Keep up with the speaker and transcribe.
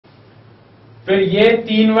फिर ये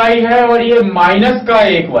 3y है और ये माइनस का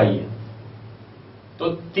 1y है, तो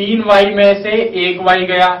 3y में से 1y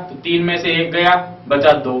गया, तो 3 में से 1 गया,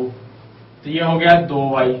 बचा 2, तो ये हो गया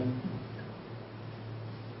 2y।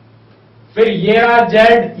 फिर ये रहा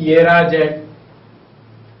z, ये रहा z,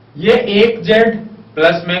 ये एक z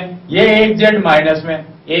प्लस में, ये एक z माइनस में,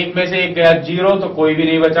 1 में से 1 गया 0, तो कोई भी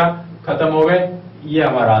नहीं बचा, खत्म हो गए। ये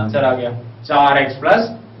हमारा आंसर आ गया 4x प्लस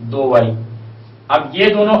 2y। अब ये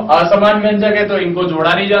दोनों असमान व्यंजक है तो इनको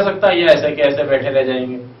जोड़ा नहीं जा सकता, ये ऐसे के ऐसे बैठे रह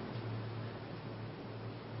जाएंगे।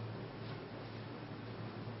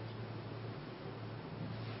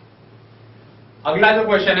 अगला जो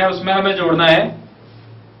क्वेश्चन है उसमें हमें जोड़ना है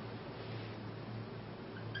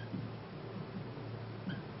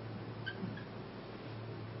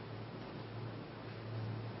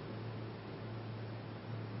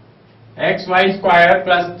xy square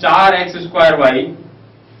plus 4x square Y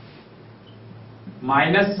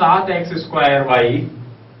minus 7x square Y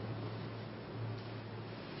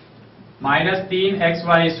minus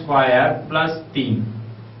 3xy square plus 3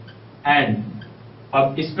 and,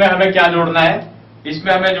 अब इसमें हमें क्या जोड़ना है,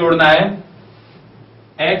 इसमें हमें जोड़ना है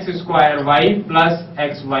x square Y plus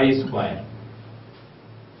xy square.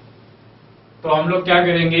 तो हम लोग क्या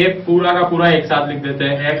करेंगे, पूरा का पूरा एक साथ लिख देते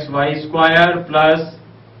हैं, xy square plus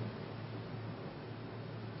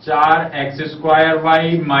 4x square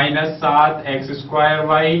Y minus 7x square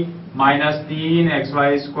Y minus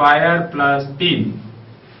 3xy square plus 3।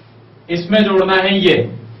 इसमें जोड़ना है ये,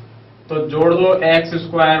 तो जोड़ दो x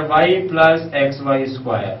square Y plus xy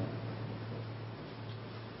square.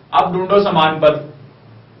 अब ढूंढो समान पद,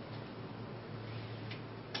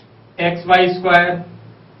 xy स्क्वायर,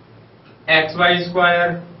 xy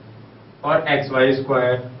स्क्वायर और xy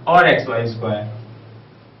स्क्वायर और xy स्क्वायर,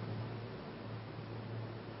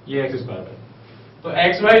 ये x स्क्वायर, तो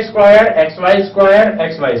xy square, xy square,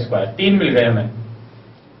 xy square, 3 मिल गए हमें।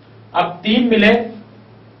 अब 3 मिले,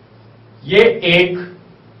 ये 1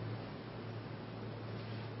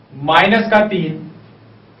 माइनस का 3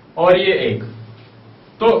 और ये 1,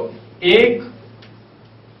 तो 1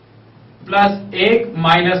 प्लस 1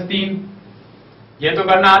 माइनस 3, ये तो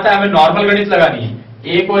करना आता है, हमें नॉर्मल गणित लगानी है।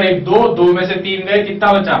 1 और 1 2, 2 में से 3 गए,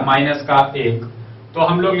 कितना बचा, माइनस का 1, तो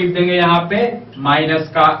हम लोग लिख देंगे यहां पे माइनस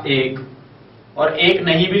का 1, और 1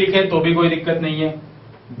 नहीं भी लिखे तो भी कोई दिक्कत नहीं है।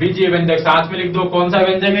 बीजीय व्यंजक साथ में लिख दो, कौन सा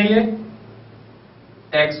व्यंजक है ये,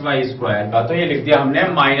 xy स्क्वायर का, तो ये लिख दिया हमने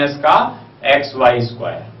माइनस का xy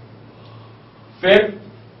स्क्वायर। फिर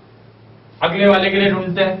अगले वाले के लिए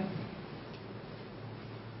ढूंढते हैं,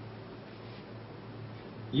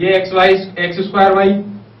 ये x स्क्वायर वाई,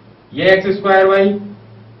 ये x स्क्वायर वाई,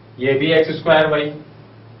 ये भी x स्क्वायर वाई,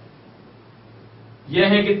 ये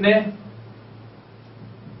है कितने,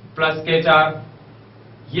 प्लस के 4,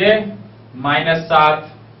 ये माइनस 7,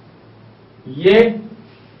 ये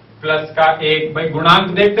प्लस का 1। भाई गुणांक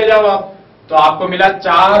देखते जाओ आप, तो आपको मिला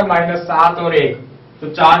 4 माइनस 7 और 1, तो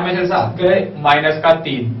 4 में से 7 गए, माइनस का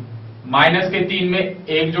 3, माइनस के 3 में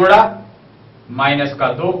 1 जोड़ा, माइनस का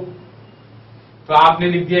 2, तो आपने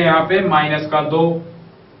लिख दिया यहां पे माइनस का 2,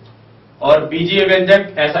 और बीजीय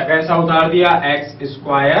व्यंजक ऐसा कैसा उतार दिया, x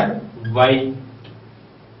स्क्वायर वाई।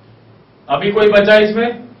 अभी कोई बचा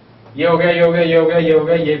इसमें, ये हो गया, ये हो गया, ये हो गया, ये हो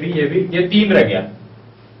गया, ये भी, ये 3 रह गया।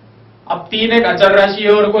 अब 3 एक अचर राशि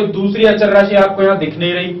है और कोई दूसरी अचर राशि आपको यहां दिख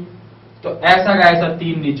नहीं रही, तो ऐसा का ऐसा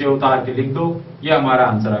 3 नीचे उतार के लिख दो, ये हमारा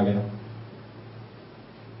आंसर आ गया।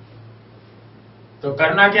 तो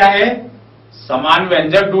करना क्या है, समान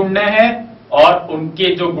व्यंजक ढूंढने हैं और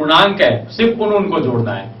उनके जो गुणांक है सिर्फ उनको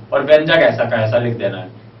जोड़ना है, और व्यंजक ऐसा का ऐसा लिख देना है।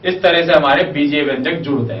 इस तरह से हमारे बीजीय व्यंजक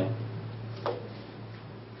जुड़ते हैं।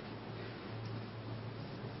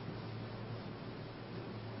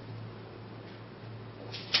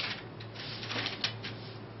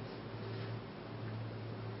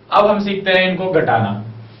 अब हम सीखते हैं इनको घटाना।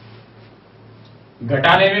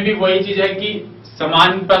 घटाने में भी वही चीज है कि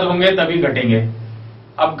समान पद होंगे तभी घटेंगे।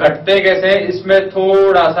 अब घटते कैसे, इसमें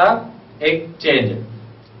थोड़ा सा एक चेंज है।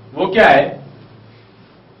 वो क्या है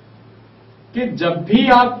कि जब भी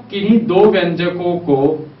आप किन्हीं दो व्यंजकों को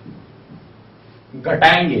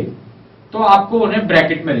घटाएंगे तो आपको उन्हें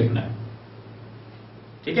ब्रैकेट में लिखना है,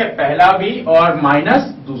 ठीक है, पहला भी और माइनस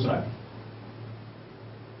दूसरा भी।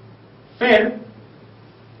 फिर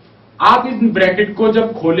आप इस ब्रैकेट को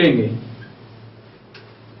जब खोलेंगे,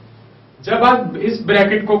 जब आप इस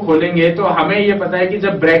ब्रैकेट को खोलेंगे तो हमें यह पता है कि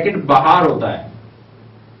जब ब्रैकेट बाहर होता है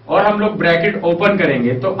और हम लोग ब्रैकेट ओपन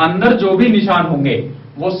करेंगे तो अंदर जो भी निशान होंगे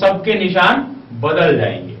वो सबके निशान बदल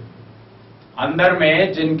जाएंगे। अंदर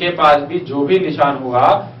में जिनके पास भी जो भी निशान होगा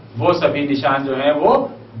वो सभी निशान जो है वो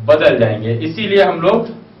बदल जाएंगे। इसीलिए हम लोग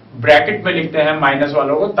ब्रैकेट में लिखते हैं माइनस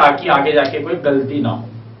वालों को, ताकि आगे जाके कोई गलती ना हो।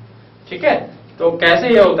 ठीक है, तो कैसे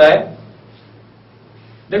ये होता है,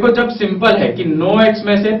 देखो जब सिंपल है कि 9x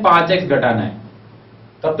में से 5x घटाना है,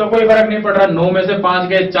 तब तो कोई फर्क नहीं पड़ रहा, 9 में से 5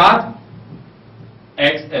 गए 4,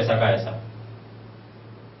 x ऐसा का ऐसा।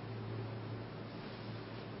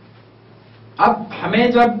 अब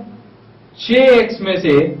हमें जब 6x में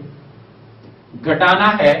से घटाना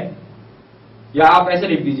है, या आप ऐसे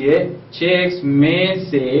लिख दीजिए 6x में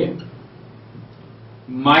से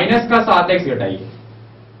माइनस का 7x घटाइए,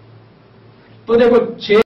 तो देखो 6